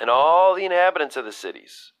 and all the inhabitants of the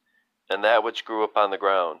cities, and that which grew upon the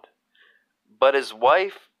ground. But his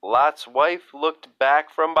wife, Lot's wife, looked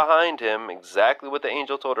back from behind him, exactly what the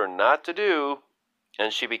angel told her not to do,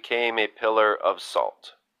 and she became a pillar of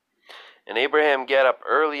salt. And Abraham got up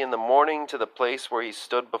early in the morning to the place where he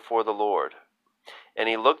stood before the Lord. And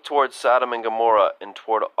he looked toward Sodom and Gomorrah, and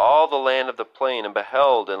toward all the land of the plain, and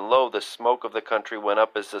beheld, and lo, the smoke of the country went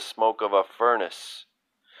up as the smoke of a furnace.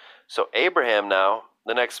 So Abraham now,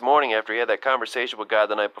 the next morning after he had that conversation with God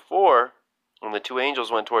the night before, when the two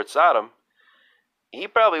angels went toward Sodom, he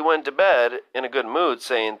probably went to bed in a good mood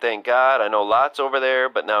saying, thank God, I know Lot's over there,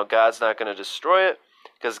 but now God's not going to destroy it,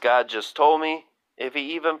 because God just told me if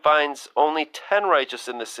he even finds only 10 righteous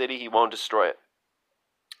in the city, he won't destroy it.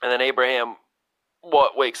 And then Abraham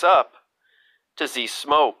wakes up to see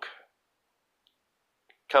smoke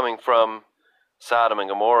coming from Sodom and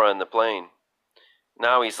Gomorrah in the plain.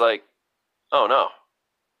 Now he's like, oh no.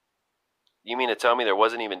 You mean to tell me there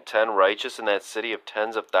wasn't even 10 righteous in that city of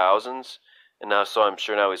tens of thousands? And now, so I'm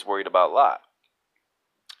sure now he's worried about Lot.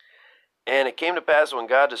 And it came to pass when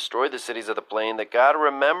God destroyed the cities of the plain that God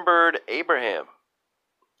remembered Abraham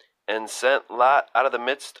and sent Lot out of the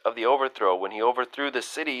midst of the overthrow when he overthrew the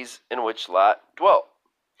cities in which Lot dwelt.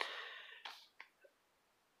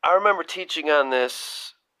 I remember teaching on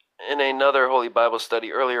this in another Holy Bible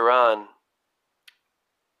study earlier on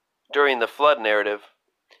during the flood narrative.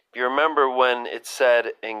 If you remember when it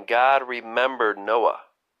said, and God remembered Noah.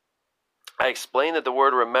 I explained that the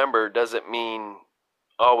word remember doesn't mean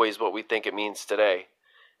always what we think it means today.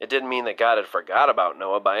 It didn't mean that God had forgot about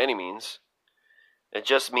Noah by any means. It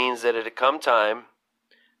just means that it had come time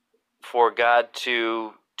for God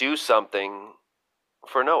to do something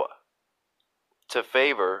for Noah, to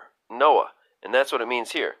favor Noah. And that's what it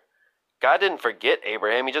means here. God didn't forget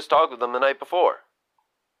Abraham, he just talked with him the night before.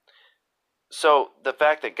 So the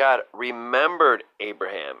fact that God remembered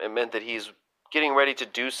Abraham, it meant that he's getting ready to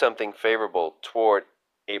do something favorable toward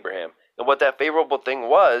Abraham. And what that favorable thing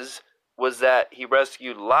was that he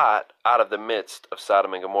rescued Lot out of the midst of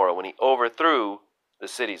Sodom and Gomorrah when he overthrew the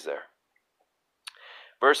cities there.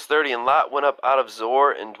 Verse 30, and Lot went up out of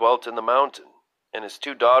Zoar and dwelt in the mountain, and his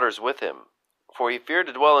 2 daughters with him. For he feared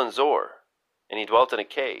to dwell in Zoar, and he dwelt in a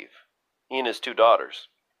cave, he and his 2 daughters.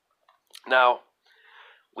 Now,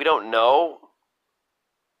 we don't know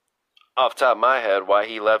off the top of my head why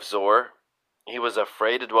he left Zoar. He was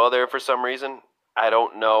afraid to dwell there for some reason. I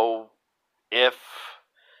don't know if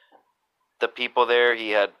the people there,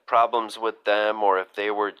 he had problems with them, or if they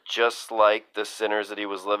were just like the sinners that he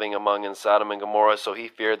was living among in Sodom and Gomorrah, so he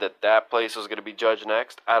feared that that place was going to be judged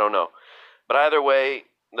next. I don't know. But either way,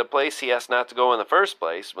 the place he asked not to go in the first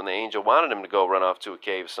place, when the angel wanted him to go run off to a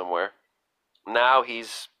cave somewhere, now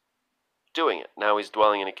he's doing it. Now he's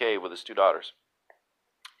dwelling in a cave with his 2 daughters.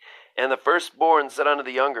 And the firstborn said unto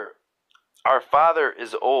the younger, our father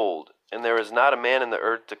is old, and there is not a man in the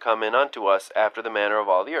earth to come in unto us after the manner of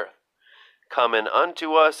all the earth. Come in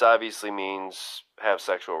unto us obviously means have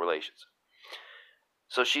sexual relations.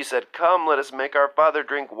 So she said, come, let us make our father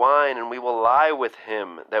drink wine, and we will lie with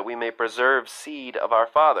him, that we may preserve seed of our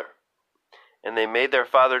father. And they made their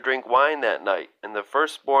father drink wine that night. And the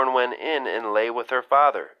firstborn went in and lay with her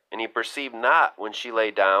father. And he perceived not when she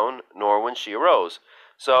lay down, nor when she arose.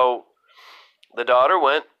 So the daughter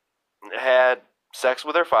went, had sex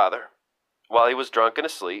with her father while he was drunk and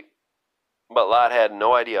asleep. But Lot had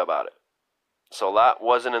no idea about it. So Lot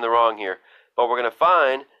wasn't in the wrong here. But we're going to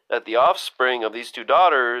find that the offspring of these 2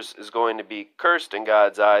 daughters is going to be cursed in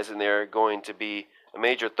God's eyes, and they're going to be a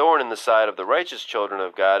major thorn in the side of the righteous children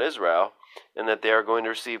of God, Israel, and that they are going to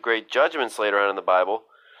receive great judgments later on in the Bible,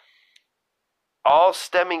 all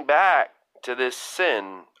stemming back to this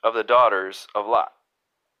sin of the daughters of Lot.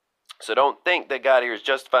 So don't think that God here is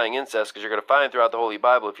justifying incest, because you're going to find throughout the Holy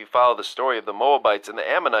Bible, if you follow the story of the Moabites and the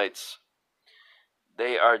Ammonites,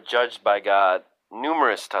 they are judged by God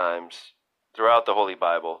numerous times throughout the Holy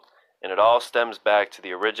Bible, and it all stems back to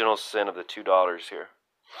the original sin of the 2 daughters here.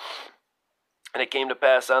 And it came to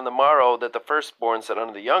pass on the morrow that the firstborn said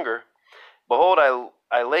unto the younger, behold,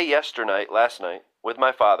 I lay yesternight, last night, with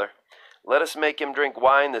my father. Let us make him drink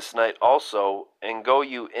wine this night also, and go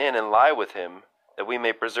you in and lie with him, that we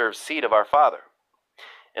may preserve seed of our father.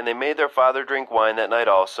 And they made their father drink wine that night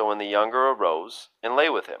also, and the younger arose, and lay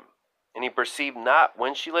with him. And he perceived not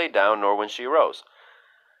when she lay down, nor when she arose.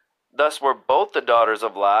 Thus were both the daughters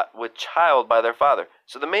of Lot with child by their father.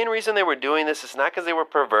 So the main reason they were doing this is not because they were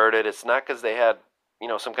perverted. It's not because they had,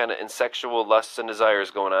 some kind of insexual lusts and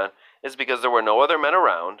desires going on. It's because there were no other men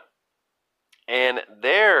around. And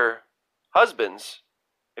their husbands,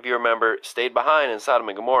 if you remember, stayed behind in Sodom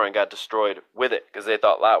and Gomorrah and got destroyed with it because they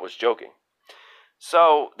thought Lot was joking.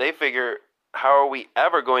 So they figure, how are we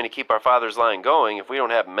ever going to keep our father's line going if we don't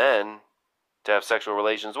have men to have sexual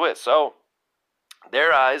relations with? So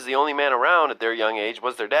their eyes, the only man around at their young age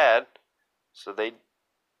was their dad, so they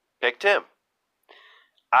picked him.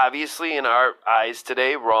 Obviously, in our eyes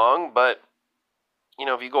today, wrong, but,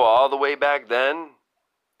 if you go all the way back then,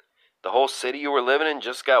 the whole city you were living in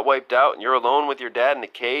just got wiped out, and you're alone with your dad in the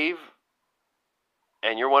cave,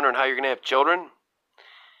 and you're wondering how you're going to have children.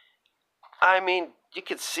 I mean, you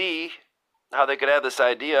could see how they could have this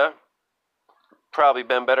idea. Probably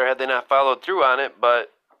been better had they not followed through on it, but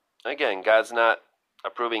again, God's not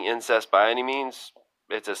approving incest by any means.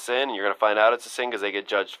 It's a sin, and you're going to find out it's a sin because they get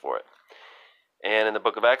judged for it. And in the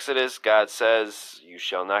book of Exodus, God says, you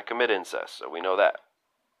shall not commit incest, so we know that.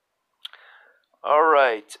 All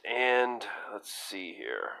right, and let's see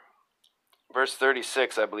here. Verse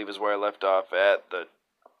 36, I believe, is where I left off at.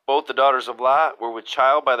 Both the daughters of Lot were with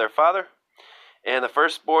child by their father, and the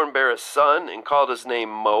firstborn bare a son, and called his name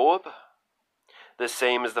Moab. The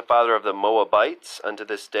same is the father of the Moabites unto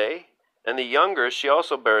this day. And the younger, she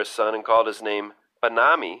also bare a son, and called his name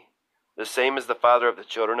Benami. The same is the father of the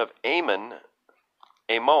children of Ammon,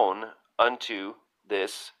 unto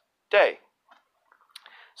this day.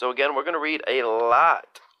 So again, we're going to read a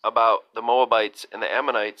lot about the Moabites and the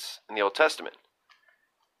Ammonites in the Old Testament.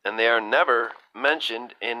 And they are never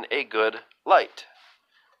mentioned in a good light.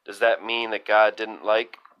 Does that mean that God didn't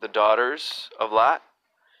like the daughters of Lot?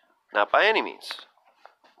 Not by any means.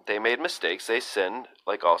 They made mistakes. They sinned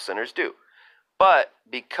like all sinners do. But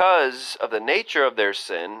because of the nature of their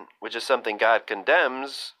sin, which is something God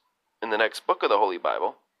condemns in the next book of the Holy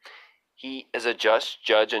Bible, he is a just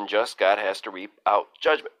judge, and just God has to reap out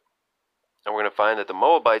judgment. And we're going to find that the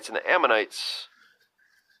Moabites and the Ammonites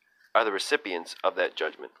are the recipients of that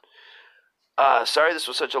judgment. Sorry this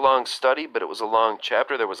was such a long study, but it was a long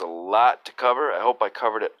chapter. There was a lot to cover. I hope I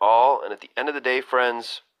covered it all. And at the end of the day,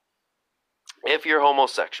 friends, if you're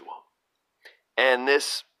homosexual and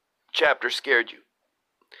this chapter scared you,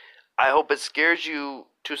 I hope it scares you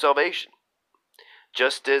to salvation.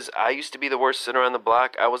 Just as I used to be the worst sinner on the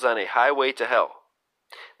block, I was on a highway to hell.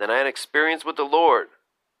 Then I had an experience with the Lord,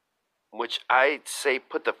 which I'd say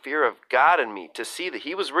put the fear of God in me to see that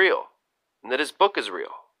he was real and that his book is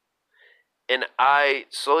real. And I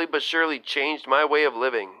slowly but surely changed my way of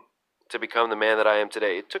living to become the man that I am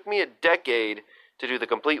today. It took me a decade to do the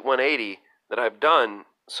complete 180 that I've done.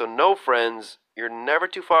 So no, friends, you're never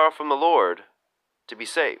too far off from the Lord to be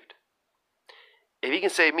saved. If he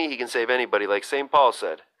can save me, he can save anybody. Like St. Paul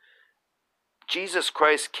said, Jesus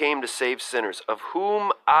Christ came to save sinners, of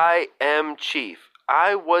whom I am chief.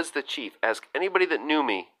 I was the chief. Ask anybody that knew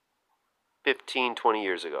me 15, 20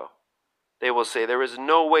 years ago. They will say, there is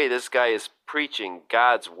no way this guy is preaching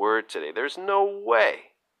God's word today. There's no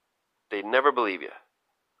way. They'd never believe you.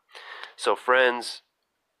 So friends,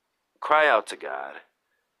 cry out to God.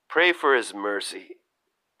 Pray for his mercy.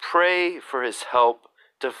 Pray for his help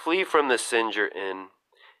to flee from the sins you're in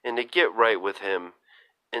and to get right with him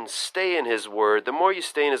and stay in his word. The more you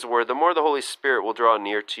stay in his word, the more the Holy Spirit will draw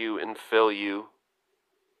near to you and fill you.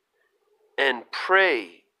 And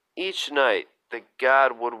pray each night that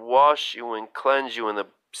God would wash you and cleanse you in the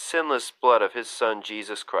sinless blood of his Son,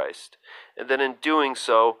 Jesus Christ. And that in doing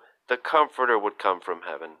so, the Comforter would come from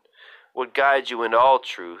heaven, would guide you into all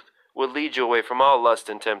truth, would lead you away from all lust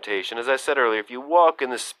and temptation. As I said earlier, if you walk in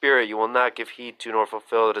the Spirit, you will not give heed to nor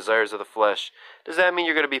fulfill the desires of the flesh. Does that mean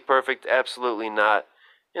you're going to be perfect? Absolutely not.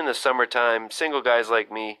 In the summertime, single guys like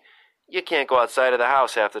me, you can't go outside of the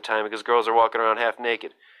house half the time because girls are walking around half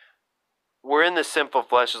naked. We're in the sinful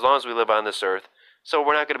flesh as long as we live on this earth, so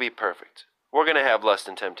we're not going to be perfect. We're going to have lust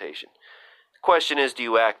and temptation. The question is, do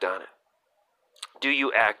you act on it? Do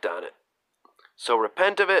you act on it? So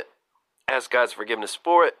repent of it, ask God's forgiveness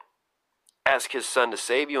for it, ask his Son to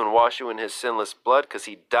save you and wash you in his sinless blood because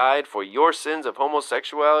he died for your sins of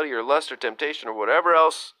homosexuality or lust or temptation or whatever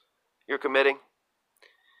else you're committing.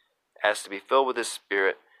 Ask to be filled with his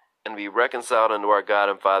Spirit and be reconciled unto our God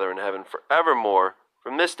and Father in heaven forevermore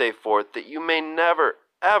from this day forth, that you may never,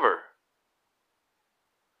 ever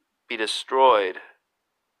be destroyed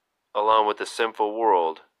along with the sinful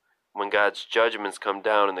world when God's judgments come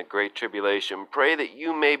down in the great tribulation. Pray that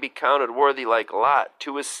you may be counted worthy like Lot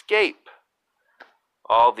to escape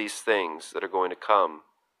all these things that are going to come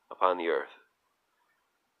upon the earth.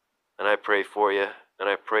 And I pray for you, and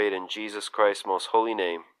I pray it in Jesus Christ's most holy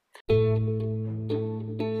name.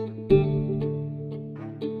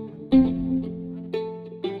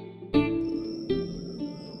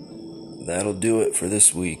 That'll do it for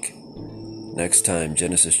this week. Next time,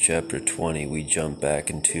 Genesis chapter 20, we jump back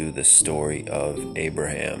into the story of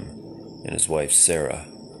Abraham and his wife Sarah.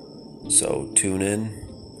 So tune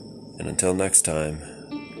in, and until next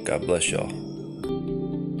time, God bless y'all.